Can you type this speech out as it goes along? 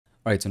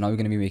All right, so now we're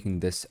going to be making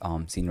this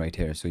scene right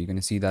here. So you're going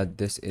to see that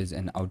this is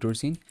an outdoor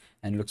scene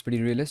and it looks pretty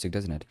realistic,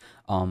 doesn't it?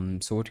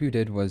 So what we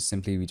did was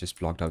simply we just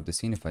blocked out the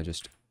scene. If I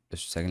just a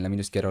second, let me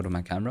just get out of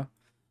my camera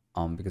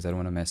because I don't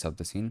want to mess up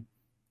the scene.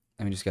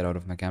 Let me just get out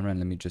of my camera and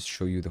let me just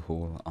show you the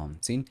whole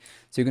scene.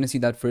 So you're going to see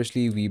that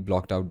firstly we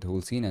blocked out the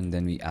whole scene and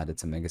then we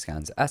added some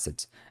Megascans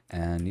assets.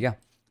 And yeah,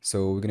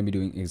 so we're going to be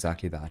doing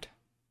exactly that.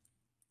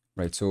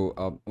 Right,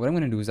 so what I'm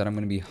going to do is that I'm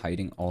going to be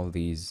hiding all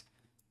these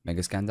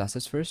Megascans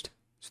assets first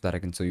so that I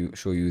can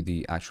show you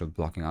the actual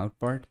blocking out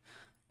part.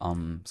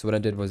 So what I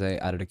did was I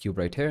added a cube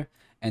right here,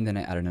 and then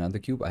I added another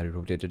cube, I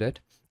rotated it,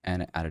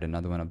 and I added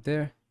another one up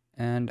there,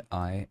 and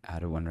I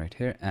added one right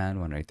here and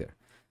one right there.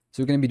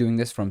 So we're going to be doing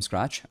this from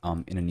scratch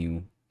in a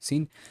new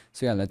scene.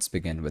 So yeah, let's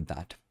begin with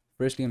that.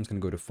 Firstly, I'm just going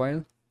to go to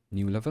File,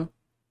 New Level,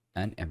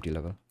 and Empty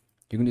Level.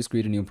 You can just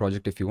create a new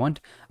project if you want,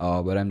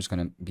 but I'm just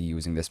going to be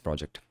using this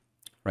project.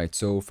 Right,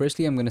 so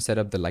firstly, I'm going to set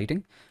up the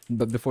lighting,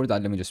 but before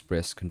that, let me just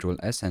press Control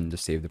S and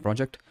just save the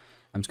project.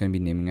 I'm just going to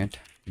be naming it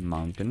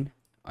mountain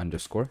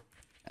underscore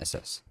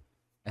SS.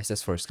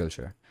 SS for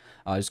Skillshare.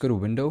 Just go to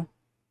Window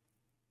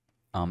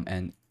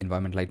and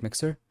Environment Light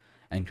Mixer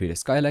and create a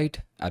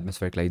skylight,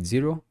 atmospheric light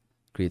 0,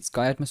 create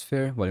sky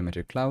atmosphere,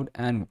 volumetric cloud,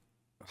 and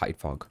height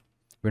fog.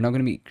 We're not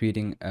going to be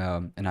creating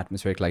an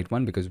atmospheric light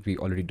one because we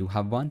already do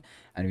have one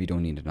and we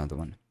don't need another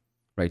one.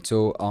 Right,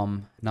 so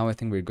now I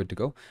think we're good to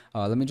go.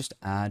 Let me just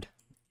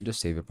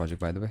save a project,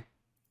 by the way.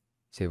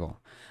 Save all.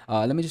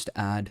 Let me just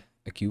add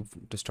a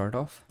cube to start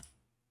off.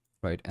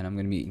 Right, and I'm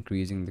going to be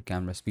increasing the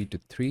camera speed to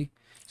 3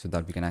 so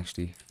that we can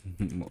actually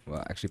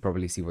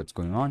probably see what's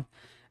going on.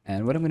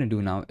 And what I'm going to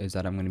do now is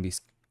that I'm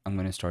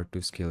going to start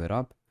to scale it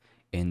up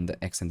in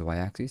the X and the Y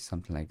axis,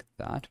 something like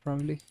that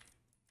probably.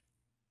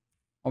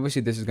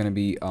 Obviously, this is going to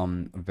be a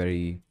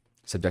very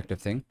subjective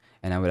thing,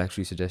 and I would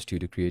actually suggest you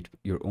to create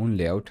your own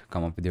layout,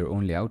 come up with your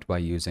own layout by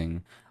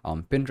using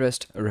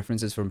Pinterest,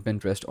 references from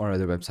Pinterest or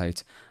other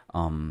websites,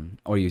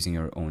 or using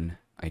your own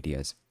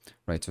ideas,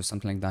 right? So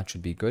something like that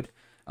should be good.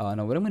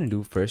 Now what I'm going to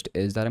do first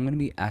is that I'm going to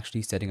be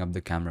actually setting up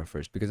the camera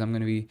first because I'm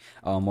going to be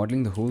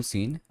modeling the whole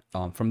scene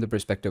from the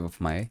perspective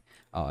of my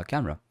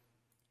camera.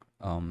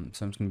 So I'm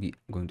just going to be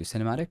going to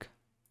Cinematic,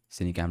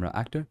 Cine Camera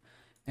Actor,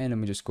 and let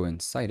me just go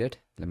inside it.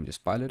 Let me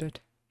just pilot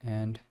it,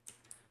 and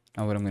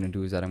now what I'm going to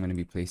do is that I'm going to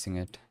be placing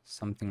it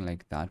something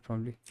like that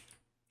probably.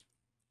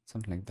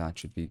 Something like that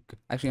should be good.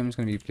 Actually, I'm just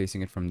going to be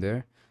placing it from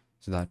there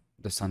so that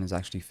the sun is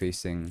actually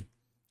facing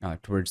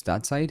towards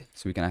that side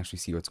so we can actually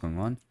see what's going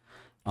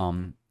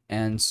on.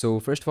 And so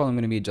first of all, I'm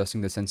going to be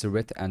adjusting the sensor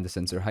width and the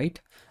sensor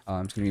height.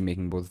 I'm just going to be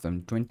making both of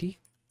them 20.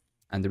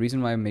 And the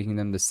reason why I'm making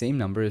them the same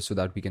number is so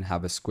that we can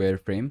have a square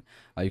frame.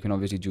 You can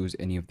obviously choose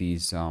any of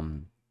these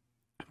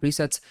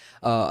presets.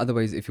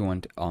 Otherwise, if you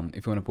want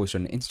to post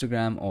on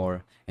Instagram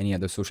or any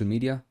other social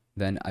media,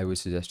 then I would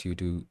suggest you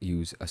to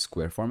use a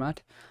square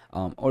format.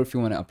 Or if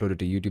you want to upload it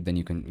to YouTube, then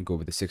you can go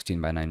with the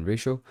 16:9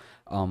 ratio.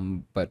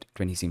 But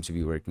 20 seems to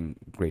be working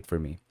great for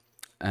me.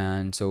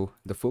 And so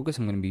the focus,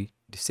 I'm going to be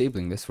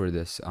disabling this for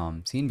this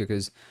scene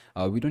because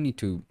we don't need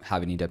to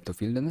have any depth of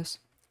field in this.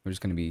 We're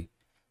just going to be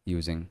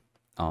using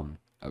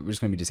we're just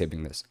going to be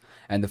disabling this.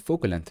 And the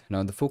focal length,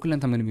 now the focal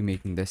length, I'm going to be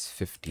making this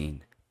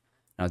 15.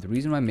 Now the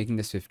reason why I'm making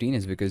this 15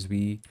 is because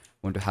we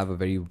want to have a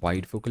very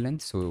wide focal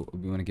length, so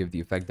we want to give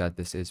the effect that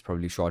this is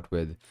probably shot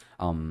with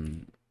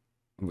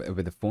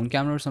a phone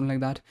camera or something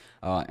like that.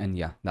 And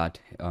yeah, that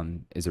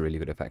is a really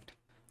good effect.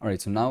 Alright,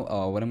 so now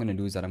what I'm going to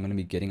do is that I'm going to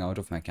be getting out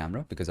of my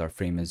camera because our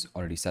frame is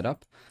already set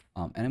up,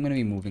 and I'm going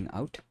to be moving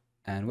out.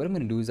 And what I'm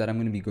going to do is that I'm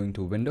going to be going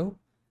to Window,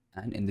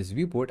 and in this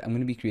viewport, I'm going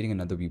to be creating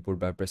another viewport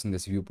by pressing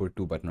this viewport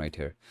 2 button right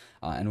here.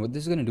 And what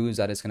this is going to do is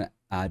that it's going to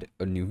add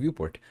a new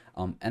viewport.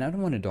 And I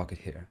don't want to dock it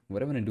here.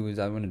 What I want to do is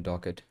I want to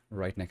dock it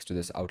right next to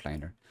this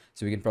outliner.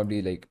 So we can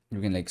probably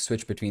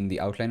switch between the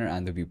outliner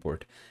and the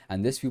viewport.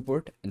 And this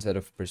viewport, instead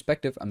of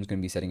perspective, I'm just going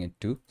to be setting it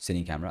to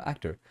Cine Camera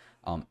Actor.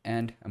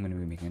 And I'm going to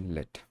be making it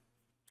lit.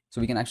 So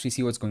we can actually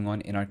see what's going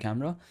on in our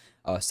camera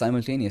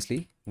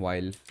simultaneously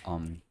while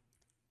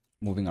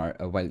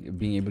while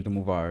being able to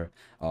move our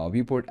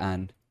viewport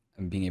and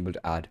being able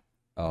to add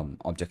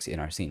objects in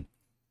our scene.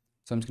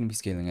 So I'm just going to be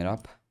scaling it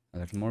up a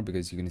little more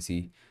because you're going to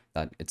see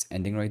that it's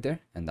ending right there,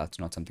 and that's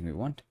not something we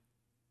want.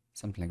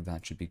 Something like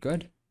that should be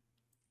good.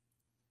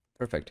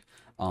 Perfect.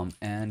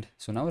 And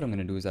so now what I'm going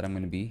to do is that I'm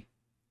going to be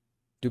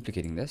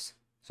duplicating this.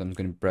 So I'm just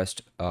going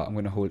to I'm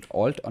going to hold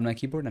Alt on my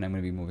keyboard and I'm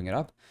going to be moving it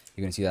up.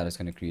 You're going to see that it's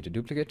going to create a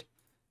duplicate.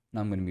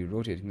 Now I'm going to be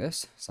rotating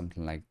this,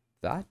 something like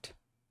that.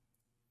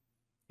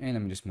 And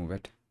let me just move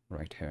it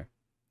right here.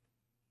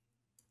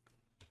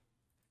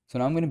 So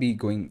now I'm going to be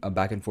going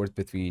back and forth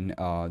between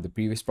the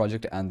previous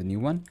project and the new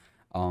one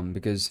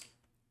because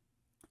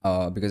I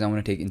want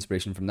to take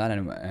inspiration from that,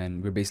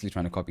 and we're basically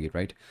trying to copy it,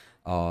 right?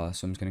 So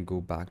I'm just going to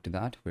go back to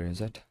that. Where is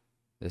it?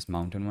 This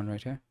mountain one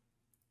right here.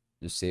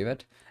 Just save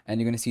it. And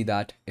you're going to see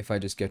that if I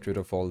just get rid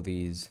of all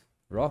these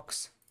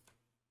rocks,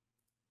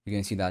 you're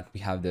going to see that we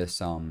have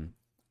this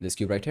this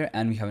cube right here,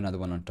 and we have another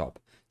one on top.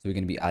 So we're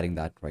going to be adding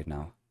that right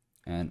now.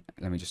 And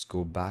let me just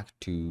go back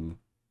to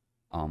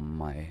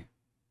my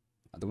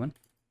other one,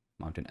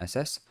 Mountain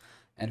SS.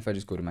 And if I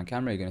just go to my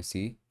camera, you're going to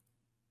see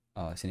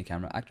Cine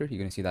Camera Actor. You're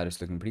going to see that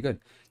it's looking pretty good.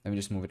 Let me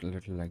just move it a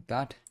little like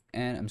that.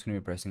 And I'm just going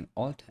to be pressing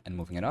Alt and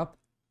moving it up.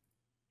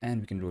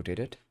 And we can rotate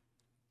it.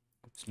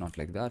 It's not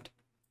like that.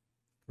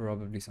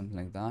 Probably something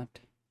like that.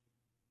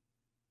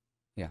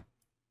 Yeah.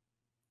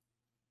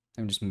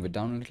 Let me just move it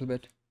down a little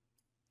bit.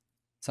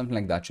 Something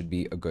like that should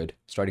be a good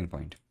starting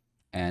point.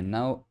 And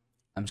now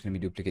I'm just going to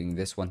be duplicating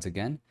this once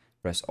again.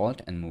 Press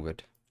Alt and move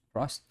it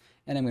across.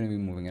 And I'm going to be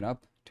moving it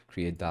up to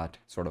create that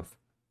sort of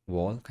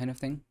wall kind of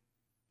thing.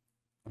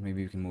 Or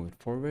maybe we can move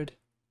it forward.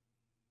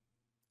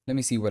 Let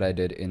me see what I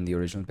did in the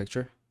original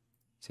picture.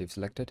 Save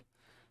selected.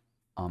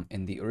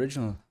 In the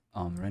original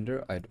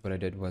render, what I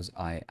did was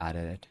I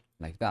added it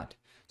like that.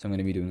 So I'm going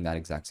to be doing that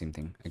exact same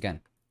thing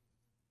again.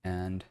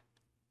 And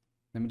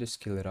let me just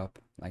scale it up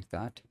like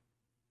that.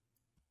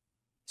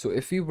 So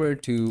if we were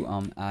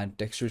to add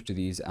textures to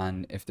these,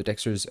 and if the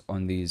textures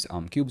on these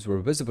cubes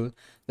were visible,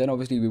 then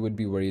obviously we would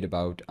be worried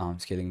about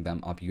scaling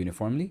them up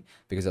uniformly,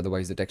 because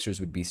otherwise the textures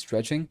would be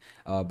stretching.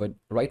 But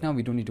right now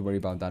we don't need to worry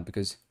about that,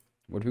 because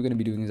what we're going to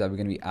be doing is that we're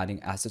going to be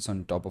adding assets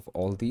on top of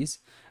all these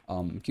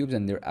cubes,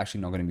 and they're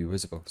actually not going to be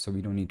visible. So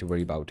we don't need to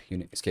worry about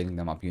scaling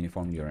them up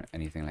uniformly or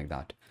anything like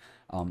that.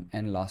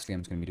 And lastly,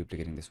 I'm just going to be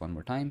duplicating this one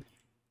more time,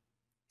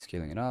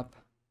 scaling it up,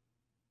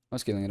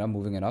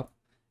 moving it up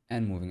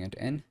and moving it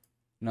in.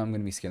 Now I'm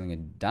going to be scaling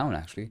it down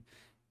actually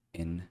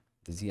in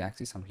the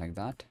z-axis, something like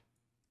that.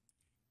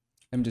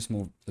 Let me just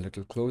move a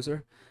little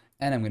closer,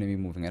 and I'm going to be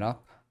moving it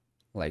up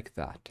like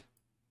that.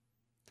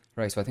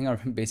 Right, so I think our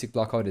basic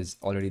block out is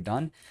already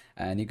done,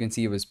 and you can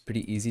see it was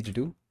pretty easy to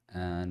do.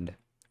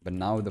 But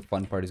now the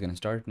fun part is going to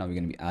start. Now we're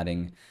going to be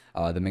adding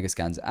the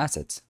Megascans assets.